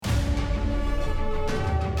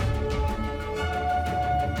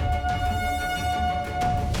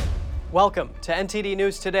Welcome to NTD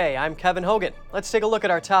News Today. I'm Kevin Hogan. Let's take a look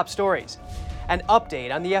at our top stories. An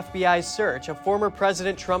update on the FBI's search of former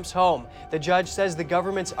President Trump's home. The judge says the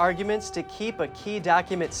government's arguments to keep a key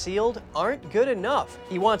document sealed aren't good enough.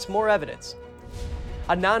 He wants more evidence.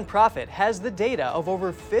 A nonprofit has the data of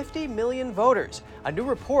over 50 million voters. A new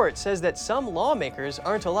report says that some lawmakers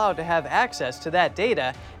aren't allowed to have access to that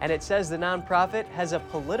data, and it says the nonprofit has a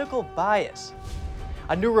political bias.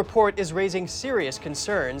 A new report is raising serious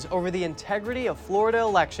concerns over the integrity of Florida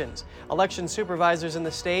elections. Election supervisors in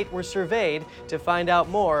the state were surveyed to find out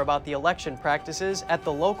more about the election practices at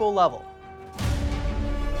the local level.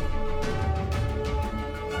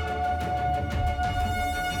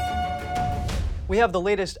 We have the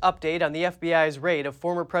latest update on the FBI's raid of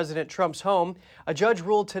former President Trump's home. A judge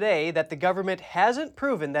ruled today that the government hasn't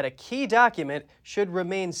proven that a key document should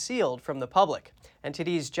remain sealed from the public.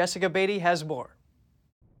 NTD's Jessica Beatty has more.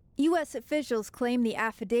 U.S. officials claim the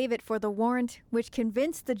affidavit for the warrant, which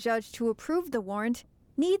convinced the judge to approve the warrant,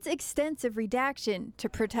 needs extensive redaction to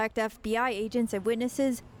protect FBI agents and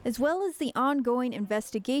witnesses, as well as the ongoing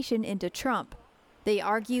investigation into Trump. They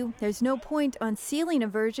argue there's no point unsealing a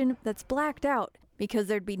version that's blacked out because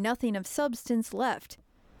there'd be nothing of substance left.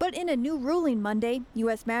 But in a new ruling Monday,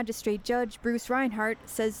 U.S. Magistrate Judge Bruce Reinhart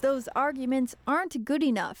says those arguments aren't good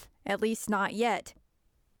enough, at least not yet.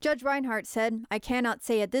 Judge Reinhart said, "I cannot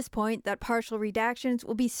say at this point that partial redactions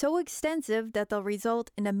will be so extensive that they'll result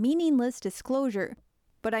in a meaningless disclosure,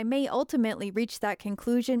 but I may ultimately reach that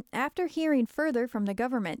conclusion after hearing further from the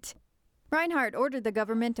government." Reinhart ordered the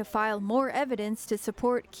government to file more evidence to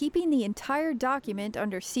support keeping the entire document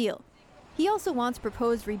under seal. He also wants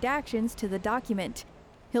proposed redactions to the document.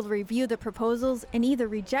 He'll review the proposals and either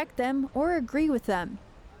reject them or agree with them.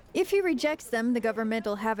 If he rejects them, the government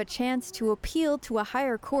will have a chance to appeal to a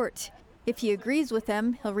higher court. If he agrees with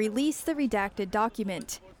them, he'll release the redacted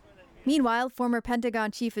document. Meanwhile, former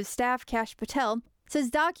Pentagon Chief of Staff Kash Patel says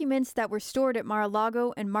documents that were stored at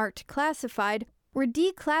Mar-a-Lago and marked classified were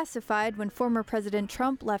declassified when former President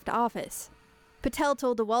Trump left office. Patel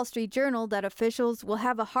told the Wall Street Journal that officials will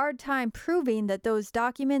have a hard time proving that those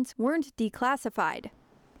documents weren't declassified.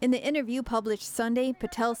 In the interview published Sunday,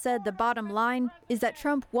 Patel said the bottom line is that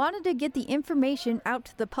Trump wanted to get the information out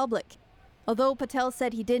to the public. Although Patel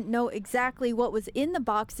said he didn't know exactly what was in the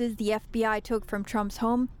boxes the FBI took from Trump's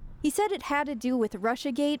home, he said it had to do with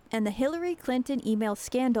Russiagate and the Hillary Clinton email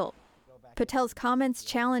scandal. Patel's comments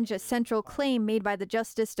challenge a central claim made by the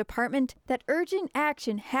Justice Department that urgent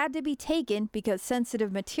action had to be taken because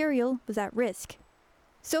sensitive material was at risk.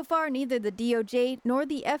 So far, neither the DOJ nor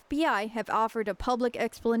the FBI have offered a public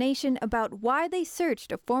explanation about why they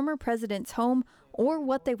searched a former president's home or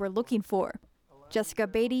what they were looking for. Jessica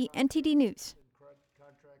Beatty, NTD News.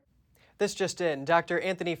 This just in, Dr.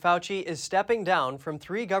 Anthony Fauci is stepping down from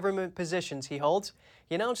 3 government positions he holds.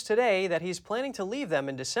 He announced today that he's planning to leave them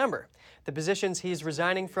in December. The positions he's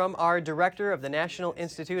resigning from are Director of the National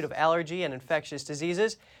Institute of Allergy and Infectious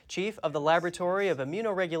Diseases, Chief of the Laboratory of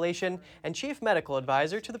Immunoregulation, and Chief Medical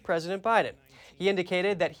Advisor to the President Biden. He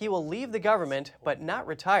indicated that he will leave the government but not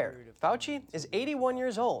retire. Fauci is 81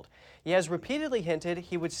 years old. He has repeatedly hinted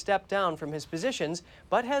he would step down from his positions,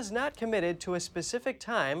 but has not committed to a specific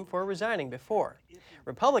time for resigning before.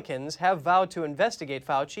 Republicans have vowed to investigate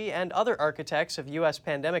Fauci and other architects of U.S.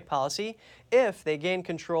 pandemic policy if they gain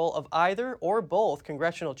control of either or both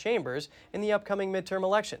congressional chambers in the upcoming midterm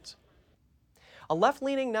elections. A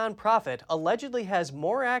left-leaning nonprofit allegedly has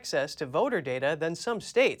more access to voter data than some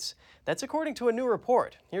states. That's according to a new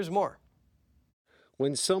report. Here's more.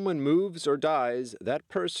 When someone moves or dies, that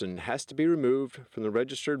person has to be removed from the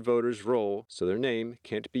registered voter's roll so their name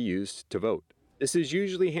can't be used to vote. This is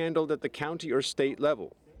usually handled at the county or state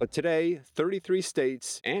level. But today, 33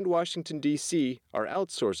 states and Washington, D.C. are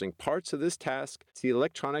outsourcing parts of this task to the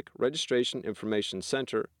Electronic Registration Information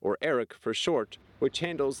Center, or ERIC for short, which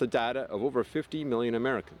handles the data of over 50 million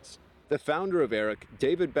Americans. The founder of ERIC,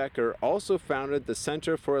 David Becker, also founded the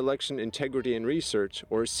Center for Election Integrity and Research,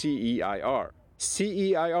 or CEIR.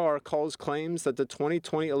 CEIR calls claims that the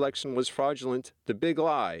 2020 election was fraudulent the big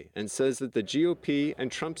lie and says that the GOP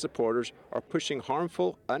and Trump supporters are pushing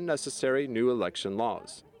harmful, unnecessary new election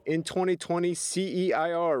laws. In 2020,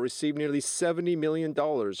 CEIR received nearly $70 million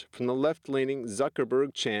from the left-leaning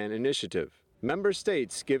Zuckerberg-Chan initiative. Member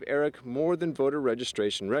states give ERIC more than voter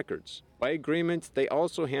registration records. By agreement, they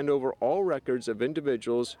also hand over all records of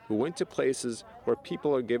individuals who went to places where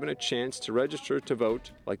people are given a chance to register to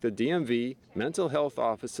vote, like the DMV, mental health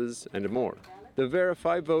offices, and more. The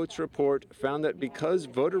Verify Votes report found that because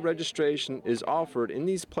voter registration is offered in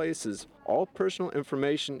these places, all personal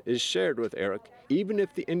information is shared with ERIC, even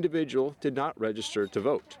if the individual did not register to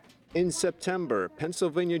vote. In September,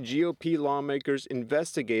 Pennsylvania GOP lawmakers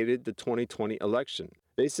investigated the 2020 election.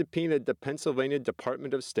 They subpoenaed the Pennsylvania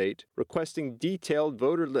Department of State, requesting detailed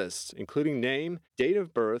voter lists, including name, date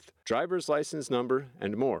of birth, driver's license number,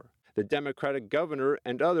 and more. The Democratic governor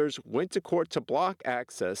and others went to court to block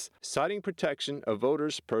access, citing protection of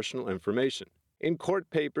voters' personal information. In court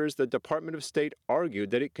papers, the Department of State argued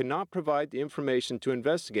that it could not provide the information to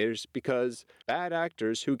investigators because bad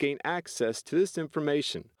actors who gain access to this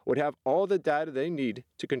information would have all the data they need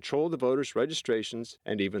to control the voters' registrations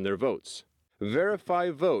and even their votes. Verify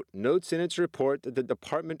Vote notes in its report that the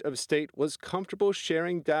Department of State was comfortable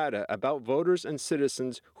sharing data about voters and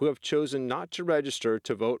citizens who have chosen not to register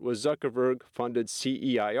to vote with Zuckerberg-funded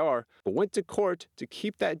CEIR, but went to court to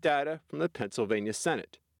keep that data from the Pennsylvania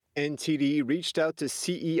Senate. NTD reached out to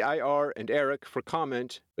CEIR and Eric for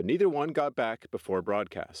comment, but neither one got back before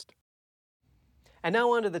broadcast. And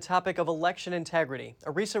now on to the topic of election integrity.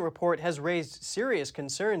 A recent report has raised serious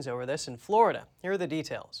concerns over this in Florida. Here are the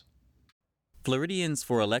details. Floridians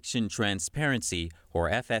for Election Transparency, or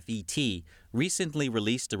FFET, recently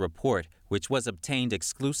released a report which was obtained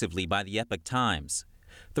exclusively by the Epoch Times.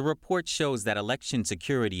 The report shows that election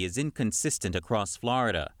security is inconsistent across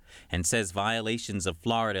Florida and says violations of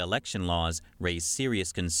Florida election laws raise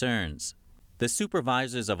serious concerns. The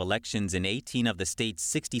supervisors of elections in 18 of the state's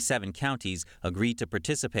 67 counties agreed to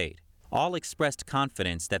participate. All expressed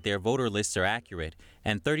confidence that their voter lists are accurate,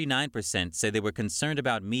 and 39% said they were concerned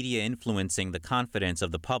about media influencing the confidence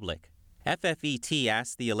of the public. FFET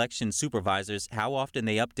asked the election supervisors how often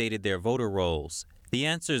they updated their voter rolls. The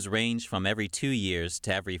answers range from every 2 years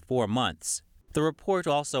to every 4 months. The report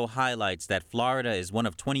also highlights that Florida is one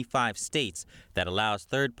of 25 states that allows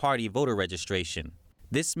third-party voter registration.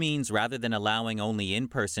 This means rather than allowing only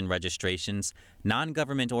in-person registrations,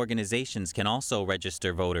 non-government organizations can also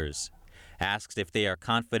register voters. Asked if they are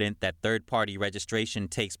confident that third-party registration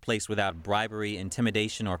takes place without bribery,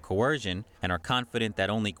 intimidation, or coercion, and are confident that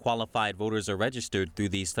only qualified voters are registered through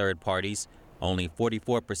these third parties, only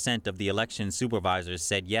 44% of the election supervisors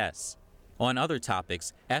said yes. On other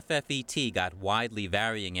topics, FFET got widely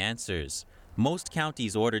varying answers. Most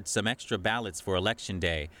counties ordered some extra ballots for Election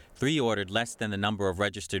Day, 3 ordered less than the number of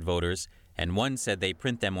registered voters, and 1 said they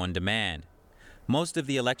print them on demand. Most of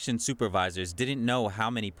the election supervisors didn't know how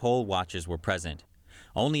many poll watchers were present.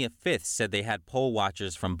 Only a fifth said they had poll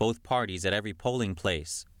watchers from both parties at every polling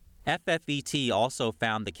place. FFET also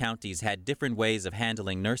found the counties had different ways of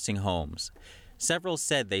handling nursing homes. Several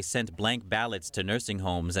said they sent blank ballots to nursing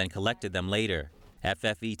homes and collected them later.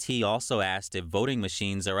 FFET also asked if voting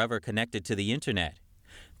machines are ever connected to the internet.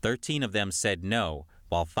 13 of them said no,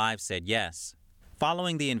 while 5 said yes.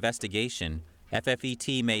 Following the investigation,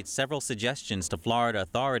 FFET made several suggestions to Florida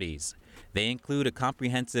authorities. They include a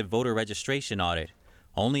comprehensive voter registration audit,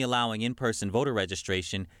 only allowing in-person voter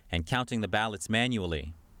registration and counting the ballots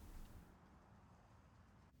manually.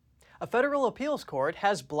 A federal appeals court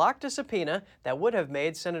has blocked a subpoena that would have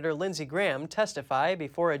made Senator Lindsey Graham testify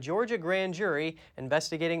before a Georgia grand jury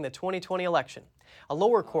investigating the 2020 election. A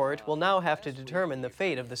lower court will now have to determine the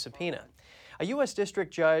fate of the subpoena. A U.S.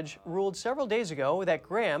 district judge ruled several days ago that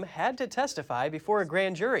Graham had to testify before a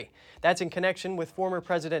grand jury. That's in connection with former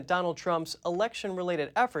President Donald Trump's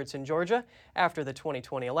election-related efforts in Georgia after the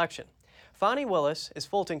 2020 election. Fani Willis is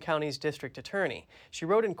Fulton County's district attorney. She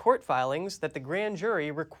wrote in court filings that the grand jury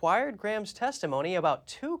required Graham's testimony about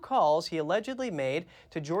 2 calls he allegedly made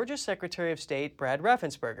to Georgia Secretary of State Brad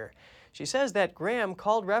Raffensperger. She says that Graham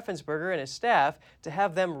called Raffensperger and his staff to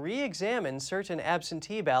have them re-examine certain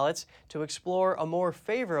absentee ballots to explore a more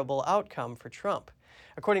favorable outcome for Trump.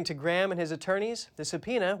 According to Graham and his attorneys, the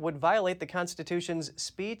subpoena would violate the Constitution's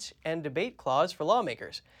speech and debate clause for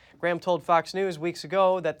lawmakers. Graham told Fox News weeks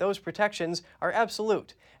ago that those protections are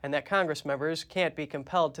absolute and that Congress members can't be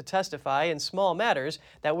compelled to testify in small matters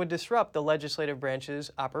that would disrupt the legislative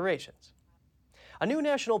branch's operations. A new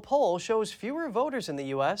national poll shows fewer voters in the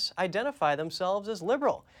U.S. identify themselves as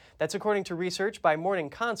liberal. That's according to research by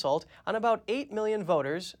Morning Consult on about 8 million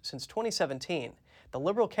voters since 2017. The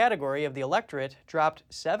liberal category of the electorate dropped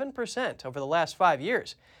 7% over the last 5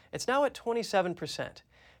 years. It's now at 27%.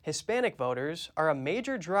 Hispanic voters are a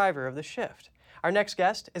major driver of the shift. Our next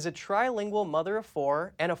guest is a trilingual mother of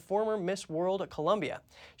 4 and a former Miss World Columbia.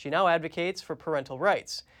 She now advocates for parental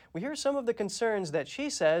rights. We hear some of the concerns that she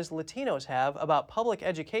says Latinos have about public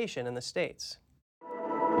education in the States.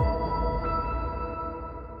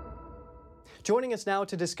 Joining us now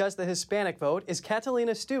to discuss the Hispanic vote is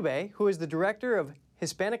Catalina Stube, who is the Director of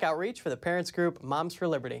Hispanic Outreach for the parents group Moms for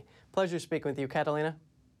Liberty. Pleasure speaking with you, Catalina.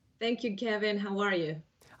 Thank you, Kevin. How are you?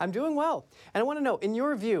 I'm doing well. And I want to know, in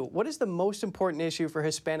your view, what is the most important issue for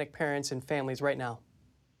Hispanic parents and families right now?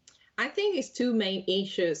 I think it's two main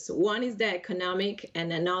issues. One is the economic,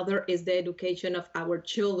 and another is the education of our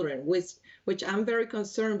children, which I'm very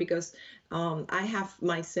concerned because I have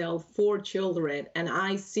myself 4 children, and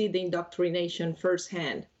I see the indoctrination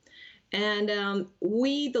firsthand. And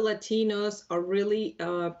we, the Latinos, are really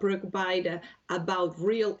preoccupied about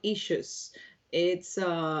real issues.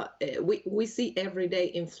 We see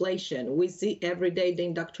everyday inflation. We see everyday the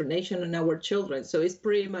indoctrination on our children. So it's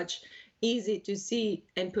pretty much easy to see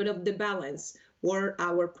and put up the balance where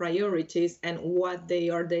our priorities and what they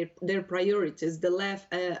are their priorities, the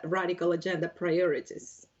left radical agenda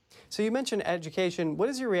priorities. So you mentioned education. What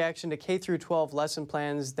is your reaction to K through 12 lesson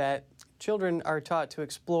plans that children are taught to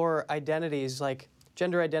explore identities like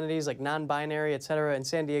gender identities, like non-binary, et cetera, in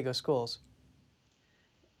San Diego schools?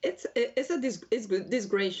 It's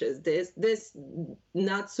disgracious. This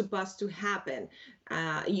not supposed to happen.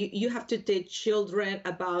 You have to teach children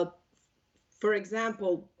about, for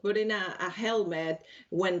example, putting a helmet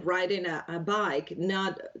when riding a bike,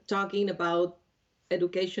 not talking about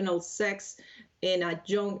educational sex in a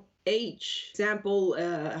young age. Example,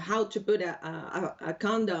 how to put a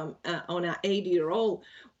condom on an 8-year-old,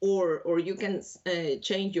 or you can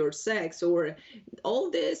change your sex, or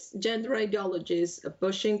all these gender ideologies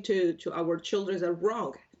pushing to our children are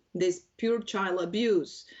wrong. This pure child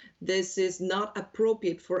abuse. This is not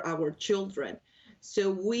appropriate for our children.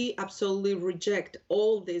 So we absolutely reject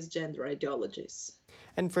all these gender ideologies.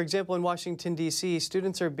 And for example, in Washington, D.C.,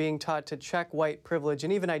 students are being taught to check white privilege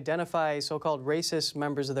and even identify so-called racist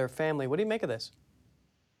members of their family. What do you make of this?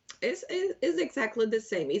 It's exactly the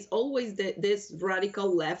same. It's always this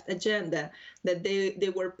radical left agenda that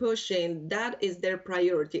they were pushing. That is their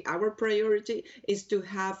priority. Our priority is to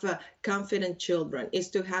have confident children, is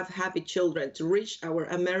to have happy children, to reach our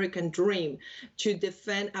American dream, to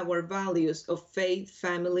defend our values of faith,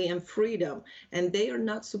 family, and freedom. And they are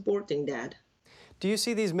not supporting that. Do you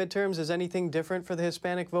see these midterms as anything different for the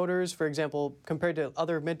Hispanic voters, for example, compared to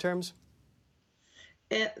other midterms?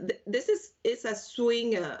 This is a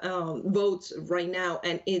swing votes right now,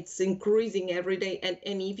 and it's increasing every day. And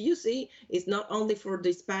if you see, it's not only for the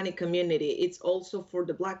Hispanic community, it's also for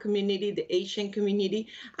the Black community, the Asian community.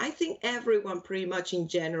 I think everyone pretty much in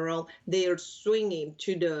general, they are swinging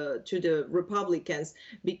to the Republicans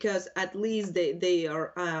because at least they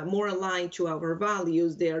are more aligned to our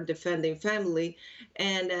values. They are defending family,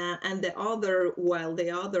 and the other, while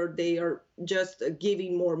the other, they are just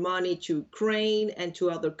giving more money to Ukraine and to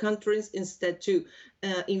other countries instead to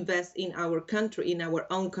invest in our country, in our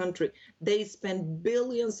own country. They spend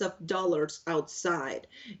billions of dollars outside.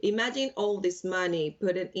 Imagine all this money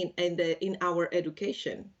put in our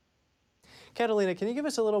education. Catalina, can you give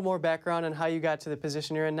us a little more background on how you got to the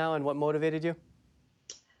position you're in now and what motivated you?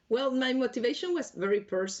 Well, my motivation was very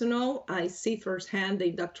personal. I see firsthand the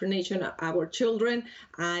indoctrination of our children.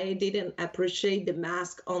 I didn't appreciate the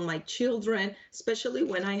mask on my children, especially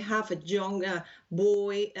when I have a young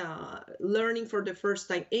boy learning for the first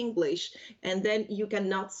time English, and then you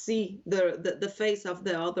cannot see the face of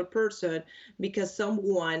the other person because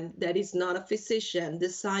someone that is not a physician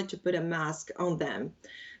decide to put a mask on them.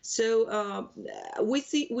 So we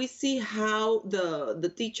see how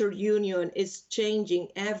the teacher union is changing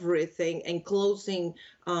everything and closing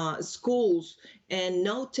schools and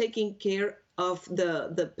not taking care of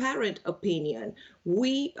the parent opinion.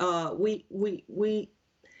 We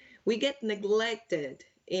get neglected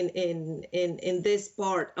in this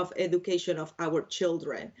part of education of our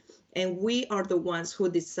children. And we are the ones who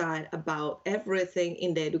decide about everything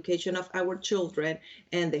in the education of our children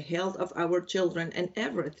and the health of our children and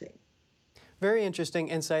everything. Very interesting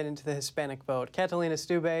insight into the Hispanic vote. Catalina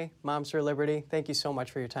Stubbe, Moms for Liberty, thank you so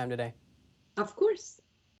much for your time today. Of course.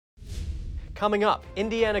 Coming up,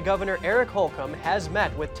 Indiana Governor Eric Holcomb has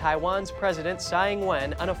met with Taiwan's President Tsai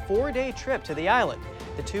Ing-wen on a 4-day trip to the island.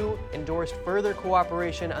 The two endorsed further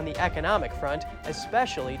cooperation on the economic front,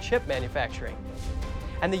 especially chip manufacturing.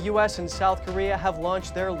 And the U.S. and South Korea have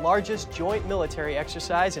launched their largest joint military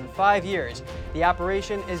exercise in 5 years. The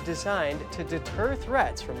operation is designed to deter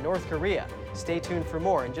threats from North Korea. Stay tuned for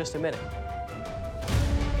more in just a minute.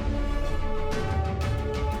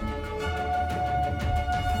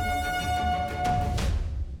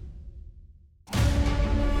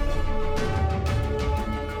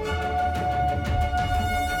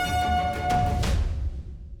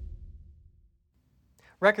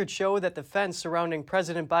 Records show that the fence surrounding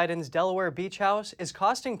President Biden's Delaware beach house is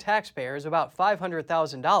costing taxpayers about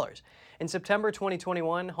 $500,000. In September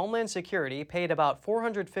 2021, Homeland Security paid about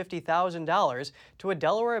 $450,000 to a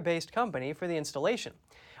Delaware-based company for the installation.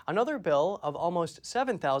 Another bill of almost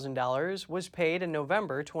 $7,000 was paid in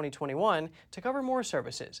November 2021 to cover more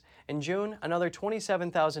services. In June, another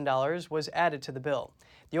 $27,000 was added to the bill.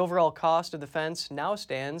 The overall cost of the fence now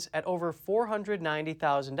stands at over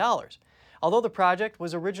 $490,000. Although the project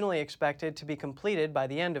was originally expected to be completed by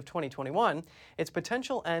the end of 2021, its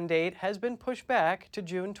potential end date has been pushed back to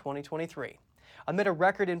June 2023. Amid a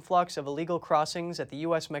record influx of illegal crossings at the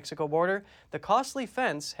U.S.-Mexico border, the costly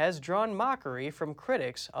fence has drawn mockery from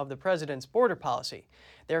critics of the president's border policy.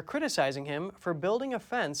 They're criticizing him for building a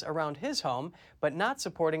fence around his home, but not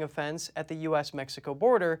supporting a fence at the U.S.-Mexico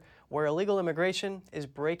border, where illegal immigration is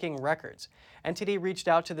breaking records. NTD reached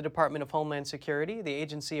out to the Department of Homeland Security, the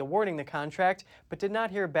agency awarding the contract, but did not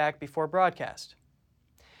hear back before broadcast.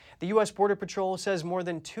 The U.S. Border Patrol says more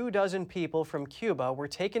than 24 people from Cuba were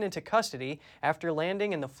taken into custody after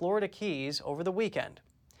landing in the Florida Keys over the weekend.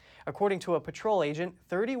 According to a patrol agent,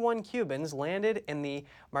 31 Cubans landed in the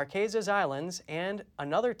Marquesas Islands and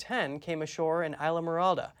another 10 came ashore in Isla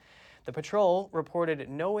Esmeralda. The patrol reported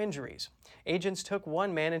no injuries. Agents took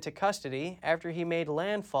one man into custody after he made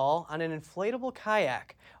landfall on an inflatable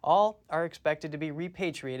kayak. All are expected to be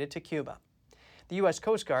repatriated to Cuba. The U.S.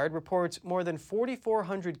 Coast Guard reports more than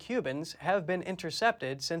 4,400 Cubans have been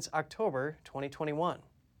intercepted since October 2021.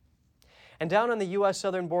 And down on the U.S.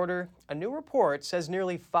 southern border, a new report says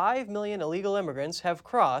nearly 5 million illegal immigrants have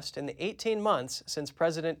crossed in the 18 months since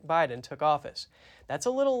President Biden took office. That's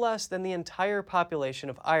a little less than the entire population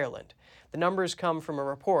of Ireland. The numbers come from a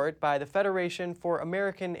report by the Federation for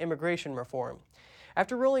American Immigration Reform.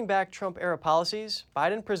 After rolling back Trump-era policies,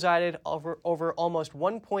 Biden presided over almost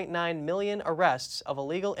 1.9 million arrests of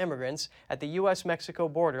illegal immigrants at the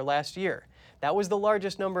U.S.-Mexico border last year. That was the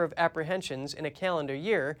largest number of apprehensions in a calendar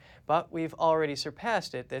year, but we've already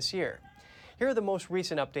surpassed it this year. Here are the most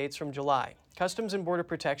recent updates from July. Customs and Border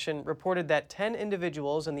Protection reported that 10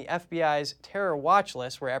 individuals in the FBI's terror watch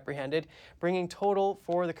list were apprehended, bringing total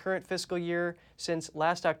for the current fiscal year since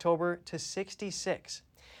last October to 66.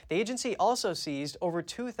 The agency also seized over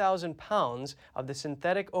 2,000 pounds of the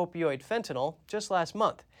synthetic opioid fentanyl just last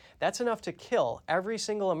month. That's enough to kill every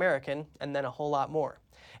single American and then a whole lot more.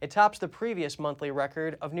 It tops the previous monthly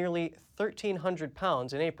record of nearly 1,300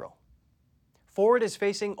 pounds in April. Ford is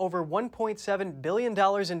facing over $1.7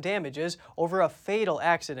 billion in damages over a fatal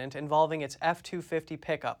accident involving its F-250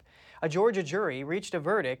 pickup. A Georgia jury reached a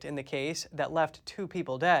verdict in the case that left 2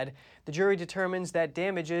 people dead. The jury determines that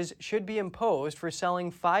damages should be imposed for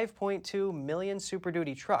selling 5.2 million Super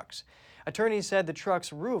Duty trucks. Attorneys said the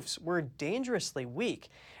trucks' roofs were dangerously weak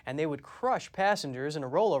and they would crush passengers in a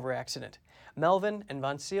rollover accident. Melvin and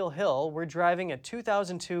Von Seal Hill were driving a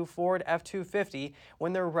 2002 Ford F-250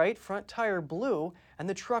 when their right front tire blew and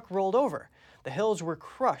the truck rolled over. The Hills were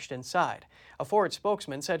crushed inside. A Ford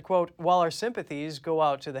spokesman said, quote, "While our sympathies go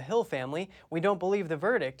out to the Hill family, we don't believe the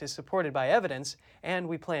verdict is supported by evidence, and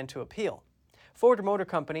we plan to appeal." Ford Motor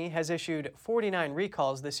Company has issued 49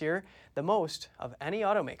 recalls this year, the most of any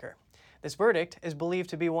automaker. This verdict is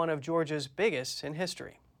believed to be one of Georgia's biggest in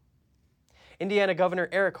history. Indiana Governor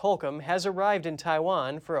Eric Holcomb has arrived in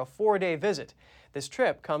Taiwan for a 4-day visit. This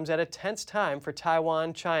trip comes at a tense time for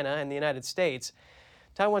Taiwan, China, and the United States.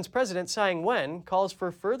 Taiwan's President Tsai Ing-wen calls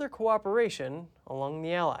for further cooperation among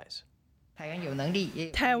the allies.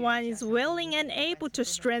 Taiwan is willing and able to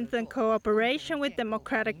strengthen cooperation with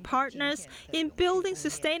democratic partners in building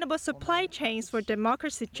sustainable supply chains for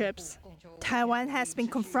democracy chips. Taiwan has been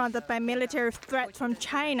confronted by military threats from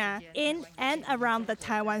China in and around the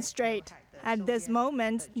Taiwan Strait. At this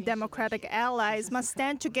moment, democratic allies must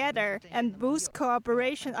stand together and boost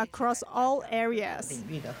cooperation across all areas.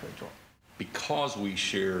 Because we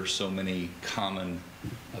share so many common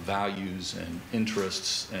values and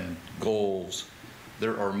interests and goals,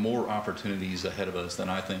 there are more opportunities ahead of us than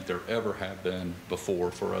I think there ever have been before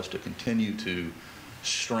for us to continue to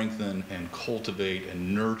strengthen and cultivate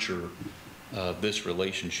and nurture this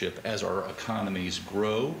relationship as our economies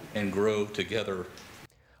grow and grow together.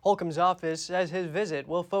 Holcomb's office says his visit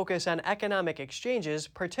will focus on economic exchanges,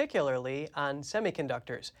 particularly on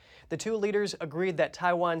semiconductors. The two leaders agreed that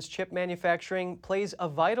Taiwan's chip manufacturing plays a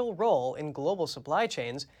vital role in global supply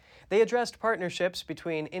chains. They addressed partnerships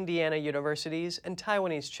between Indiana universities and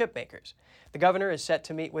Taiwanese chip makers. The governor is set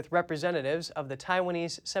to meet with representatives of the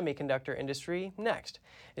Taiwanese semiconductor industry next.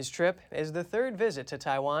 His trip is the 3rd visit to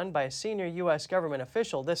Taiwan by a senior U.S. government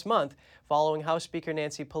official this month, following House Speaker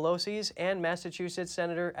Nancy Pelosi's and Massachusetts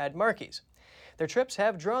Senator Ed Markey's. Their trips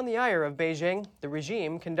have drawn the ire of Beijing. The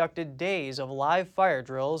regime conducted days of live fire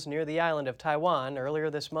drills near the island of Taiwan earlier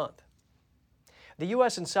this month. The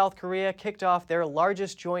U.S. and South Korea kicked off their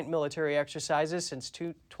largest joint military exercises since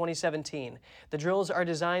 2017. The drills are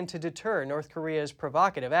designed to deter North Korea's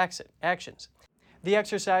provocative actions. The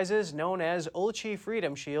exercises, known as Ulchi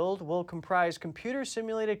Freedom Shield, will comprise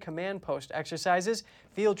computer-simulated command post exercises,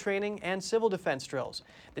 field training, and civil defense drills.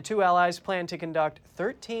 The two allies plan to conduct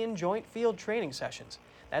 13 joint field training sessions.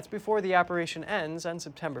 That's before the operation ends on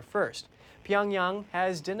September 1st. Pyongyang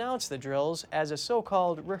has denounced the drills as a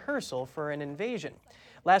so-called rehearsal for an invasion.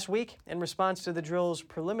 Last week, in response to the drill's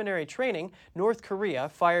preliminary training, North Korea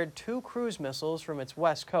fired 2 cruise missiles from its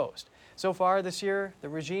west coast. So far this year, the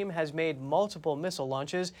regime has made multiple missile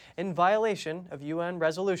launches in violation of UN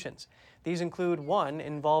resolutions. These include one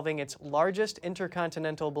involving its largest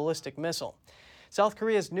intercontinental ballistic missile. South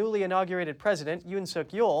Korea's newly inaugurated president, Yoon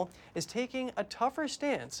Suk-yeol, is taking a tougher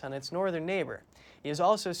stance on its northern neighbor. He is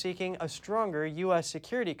also seeking a stronger U.S.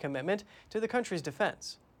 security commitment to the country's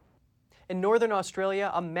defense. In northern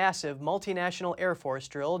Australia, a massive multinational Air Force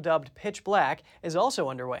drill dubbed Pitch Black is also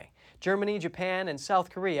underway. Germany, Japan, and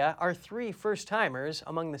South Korea are 3 first-timers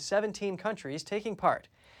among the 17 countries taking part.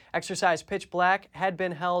 Exercise Pitch Black had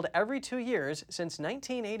been held every 2 years since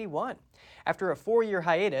 1981. After a 4-year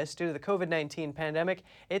hiatus due to the COVID-19 pandemic,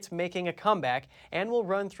 it's making a comeback and will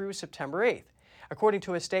run through September 8th. According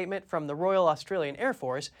to a statement from the Royal Australian Air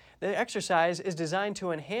Force, the exercise is designed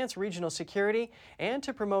to enhance regional security and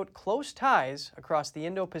to promote close ties across the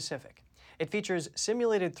Indo-Pacific. It features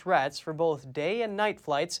simulated threats for both day and night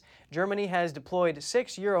flights. Germany has deployed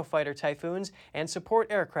 6 Eurofighter Typhoons and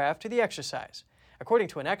support aircraft to the exercise. According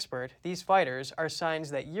to an expert, these fighters are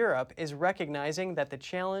signs that Europe is recognizing that the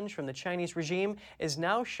challenge from the Chinese regime is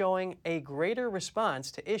now showing a greater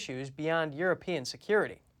response to issues beyond European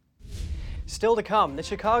security. Still to come, the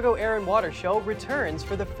Chicago Air and Water Show returns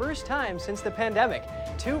for the first time since the pandemic.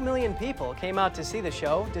 2 million people came out to see the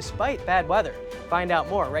show despite bad weather. Find out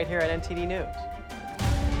more right here at NTD News.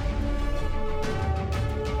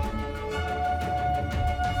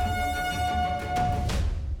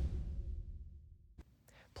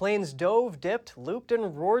 Planes dove, dipped, looped,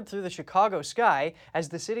 and roared through the Chicago sky as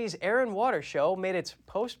the city's Air and Water Show made its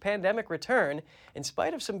post-pandemic return in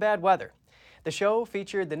spite of some bad weather. The show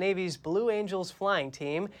featured the Navy's Blue Angels flying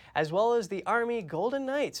team, as well as the Army Golden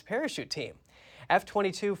Knights parachute team.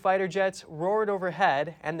 F-22 fighter jets roared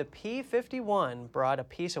overhead, and the P-51 brought a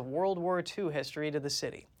piece of World War II history to the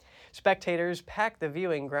city. Spectators packed the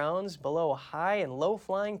viewing grounds below high and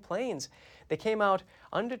low-flying planes. They came out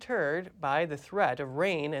undeterred by the threat of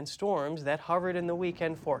rain and storms that hovered in the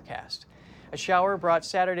weekend forecast. A shower brought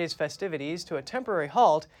Saturday's festivities to a temporary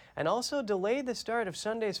halt and also delayed the start of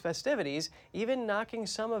Sunday's festivities, even knocking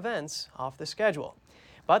some events off the schedule.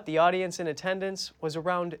 But the audience in attendance was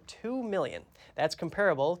around 2 million. That's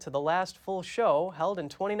comparable to the last full show held in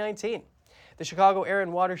 2019. The Chicago Air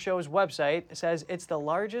and Water Show's website says it's the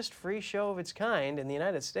largest free show of its kind in the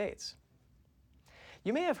United States.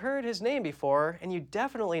 You may have heard his name before, and you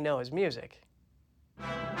definitely know his music.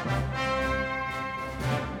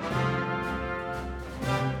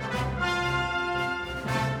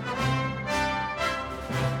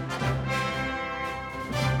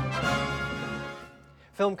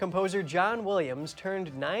 Film composer John Williams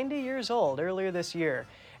turned 90 years old earlier this year,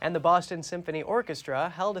 and the Boston Symphony Orchestra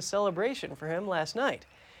held a celebration for him last night.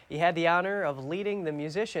 He had the honor of leading the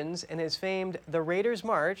musicians in his famed The Raiders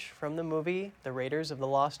March from the movie The Raiders of the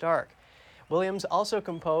Lost Ark. Williams also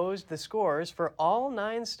composed the scores for all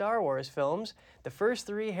 9 Star Wars films, the first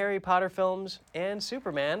 3 Harry Potter films, and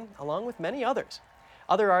Superman, along with many others.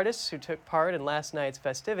 Other artists who took part in last night's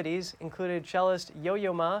festivities included cellist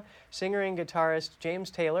Yo-Yo Ma, singer and guitarist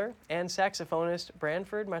James Taylor, and saxophonist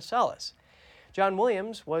Branford Marsalis. John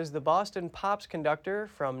Williams was the Boston Pops conductor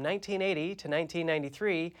from 1980 to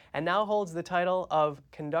 1993 and now holds the title of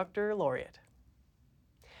Conductor Laureate.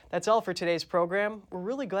 That's all for today's program. We're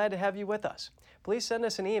really glad to have you with us. Please send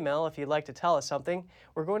us an email if you'd like to tell us something.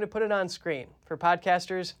 We're going to put it on screen. For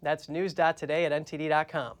podcasters, that's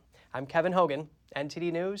news.today@ntd.com. I'm Kevin Hogan,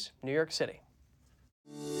 NTD News, New York City.